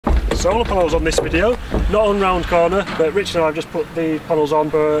solar panels on this video, not on round corner, but Rich and I have just put the panels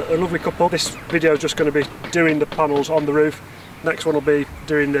on for a lovely couple. This video is just going to be doing the panels on the roof. Next one will be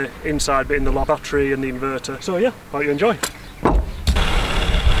doing the inside bit in the battery and the inverter. So yeah, hope you enjoy.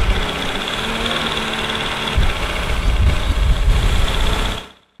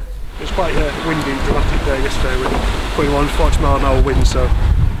 It's quite a windy and dramatic day yesterday with 21 40-mile-an-hour wind, so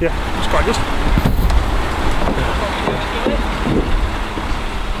yeah, it's quite good.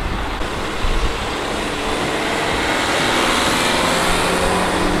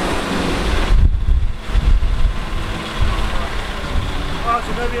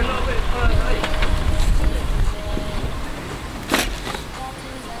 Maybe a little bit further.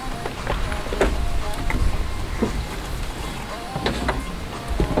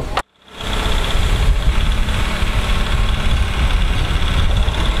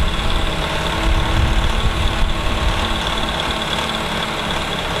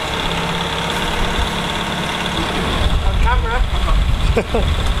 On camera.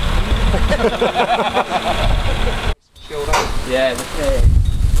 Yeah,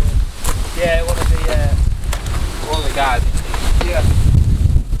 yeah, one of the guys. Yeah.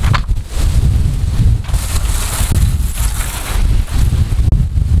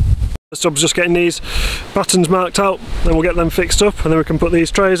 The sub's just getting these buttons marked out, then we'll get them fixed up, and then we can put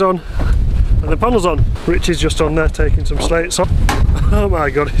these trays on and the panels on. Rich is just on there taking some slates off. Oh my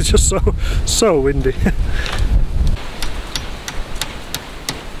god, it's just so windy.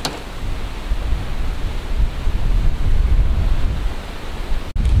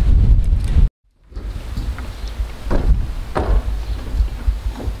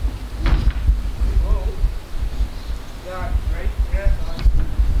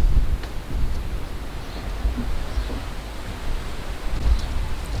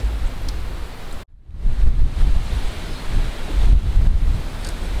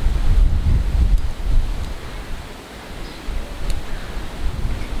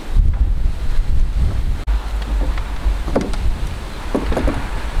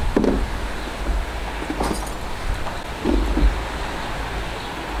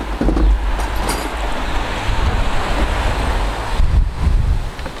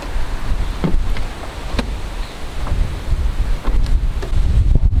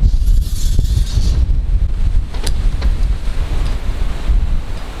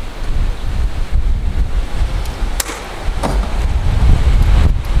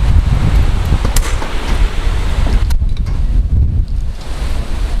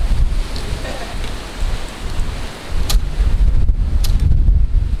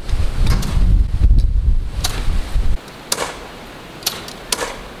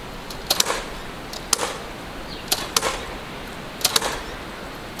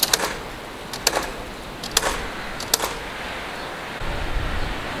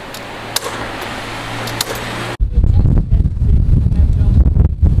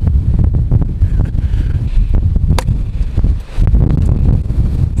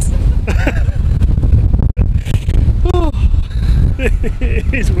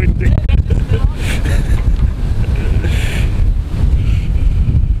 It is windy.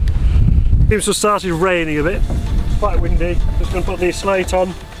 Seems to have started raining a bit. Quite windy. Just going to put the slate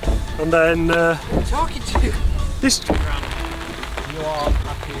on, and then. What are you talking to? This. You are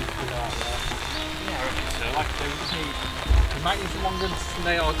happy with that? Yeah, I reckon so. Like I say, we just need. We might need some longer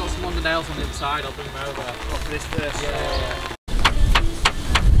nails. I've got some longer nails on the inside. I'll bring them over. What, for this first? Yeah.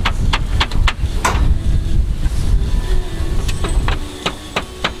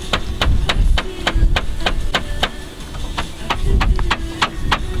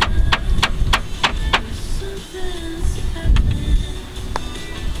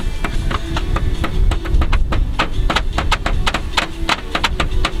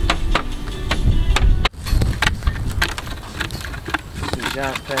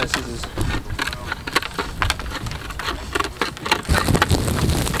 Giant pair of scissors.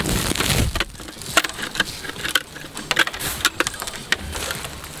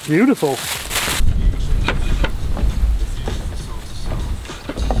 Beautiful.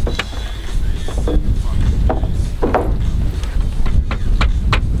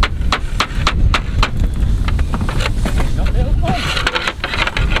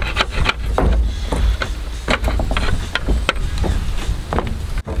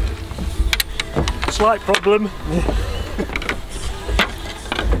 Slight problem.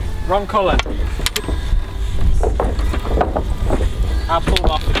 Wrong colour. I'll pull them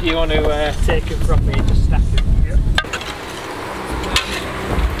off if you want to take them from me and just stack them. Yep.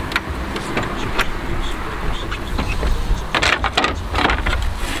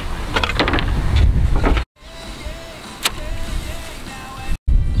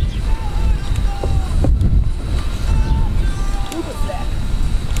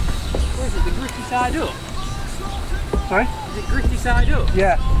 Sorry? Is it gritty side up?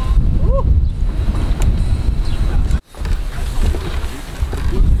 Yeah. Ooh.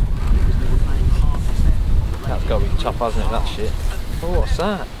 That's got to be top, hasn't it, that shit? Oh, what's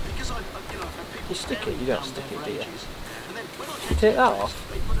that? You stick it? You don't stick it, do you? You take that off?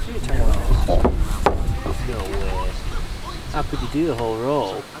 You take that off? No way. How could you do the whole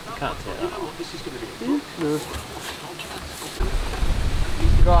roll? You can't take that off. No.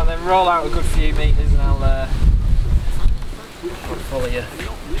 Go on then, roll out a good few metres and I'll follow you.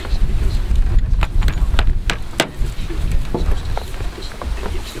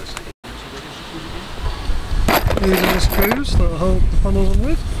 These are the screws that hold the panels on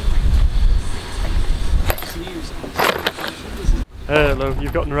with. Hello,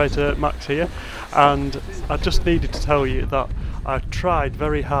 you've got narrator Max here, and I just needed to tell you that I tried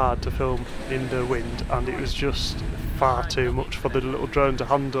very hard to film in the wind and it was just far too much for the little drone to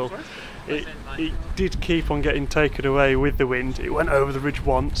handle. It did keep on getting taken away with the wind. It went over the ridge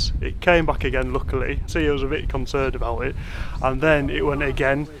once, it came back again luckily, so I was a bit concerned about it, and then it went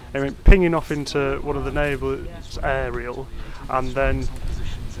again, it went pinging off into one of the neighbours' aerial, and then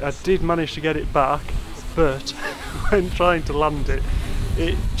I did manage to get it back, but when trying to land it,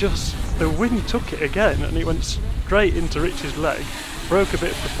 the wind took it again and it went straight into Rich's leg, broke a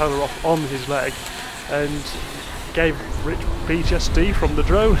bit of propeller off on his leg and gave Rich PTSD from the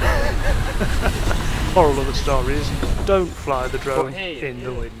drone. Moral of the story is, don't fly the drone in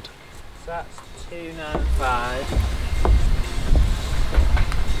the wind. So that's 295.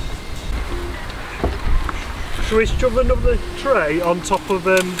 Shall we shove another tray on top of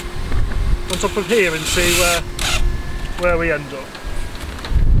here and see where we end up?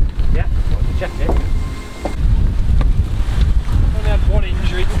 Yeah, want to check it. Only had one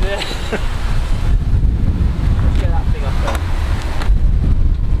injury today. Get that thing off there.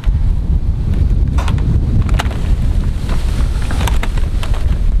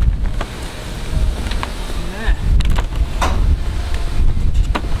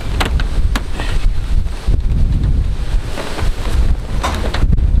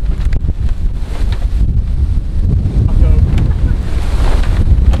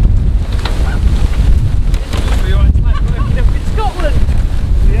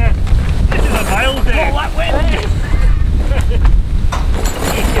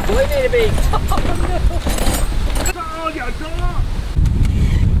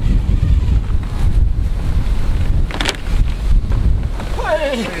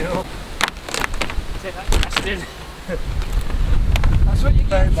 Take that cast in. That's what you get.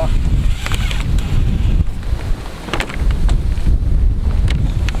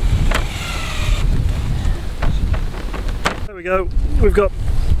 There we go. We've got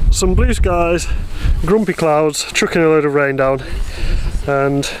some blue skies, grumpy clouds, chucking a load of rain down,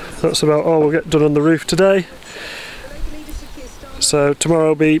 and that's about all we'll get done on the roof today. So tomorrow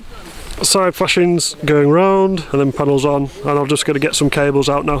will be side flashings going round and then panels on, and I'm just going to get some cables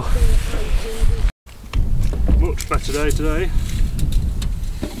out now. Much better day today.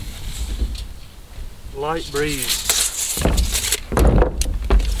 Light breeze.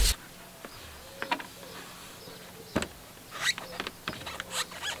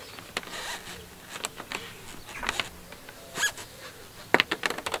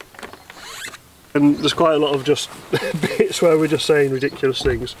 And there's quite a lot of just bits where we're just saying ridiculous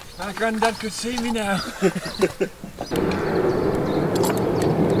things. My granddad could see me now.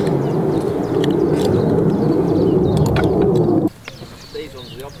 These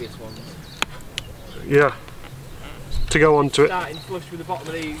ones are the obvious ones. Yeah. To go onto it. Starting flush with the bottom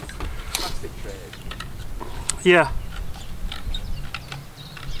of these plastic trays. Yeah.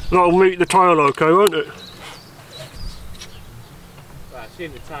 That'll meet the tile okay, won't it? Right, I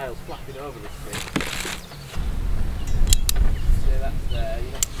assume the tile's flapping over this thing. See, that's there,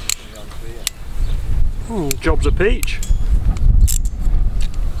 you're not coming on to here. Job's a peach.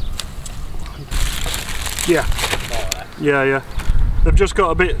 Yeah. Yeah. They've just got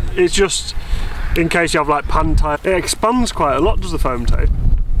a bit, it's just in case you have like pan tile. It expands quite a lot, does the foam tape?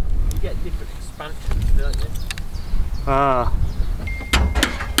 You get different expansions, don't you? Ah.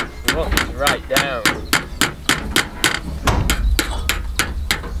 Look, it's right down.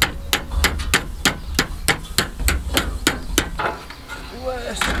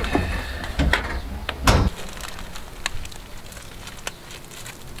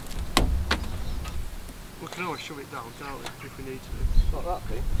 We can always shove it down, can't we, if we need to. Not that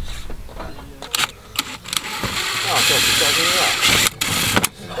thing. Oh, I thought you started doing that.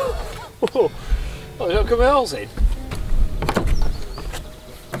 Oh, there's not coming holes in.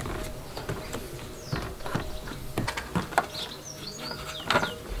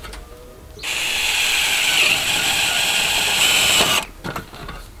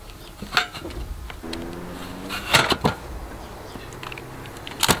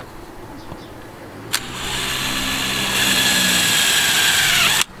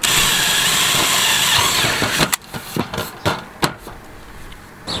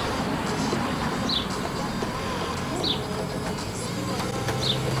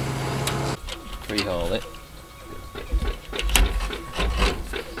 freehaul it.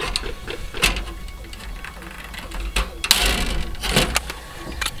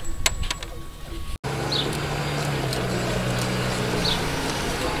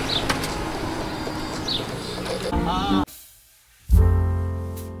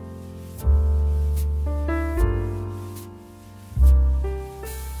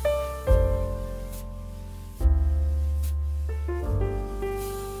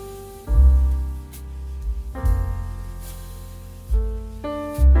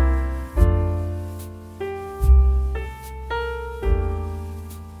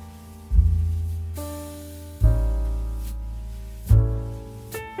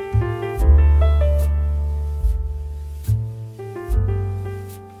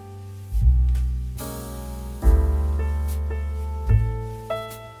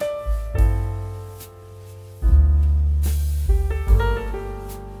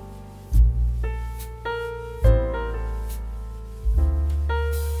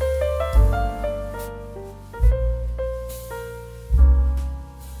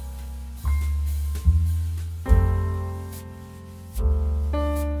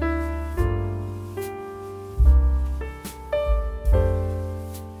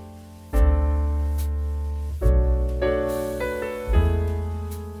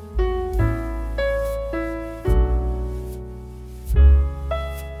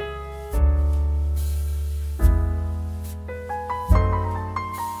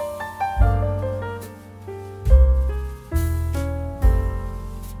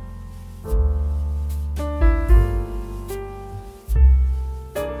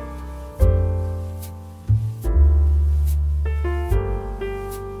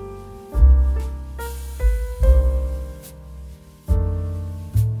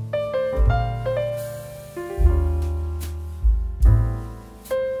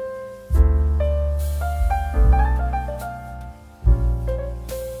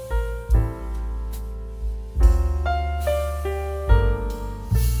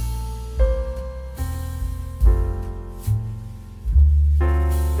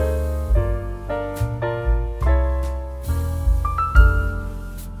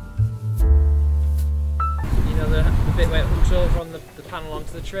 Where it hooks over on the panel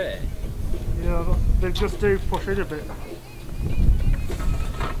onto the tray? Yeah, they just do push in a bit.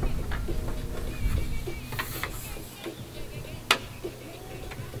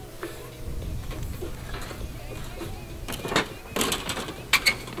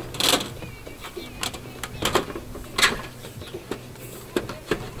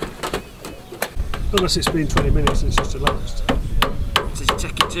 Unless it's been 20 minutes, it's just elapsed. This is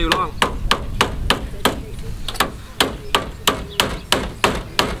taking too long.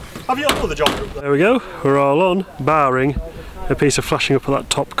 Have you up with the job? There we go, we're all on, barring a piece of flashing up at that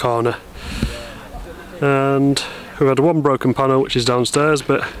top corner. And we've had one broken panel which is downstairs,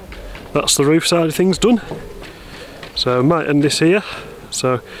 but that's the roof side of things done. So I might end this here.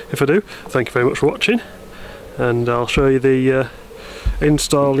 So if I do, thank you very much for watching, and I'll show you the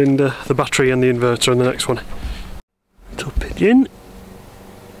installing the battery and the inverter in the next one. Little pigeon.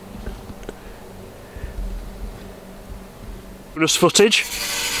 Bonus footage.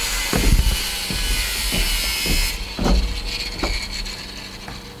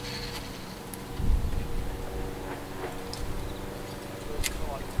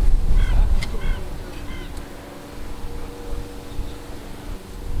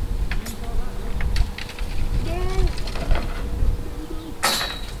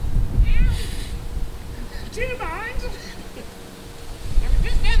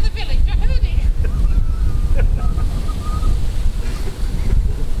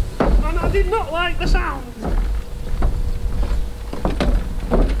 I did not like the sound.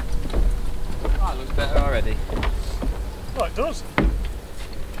 Oh, it looks better already. Oh, it does.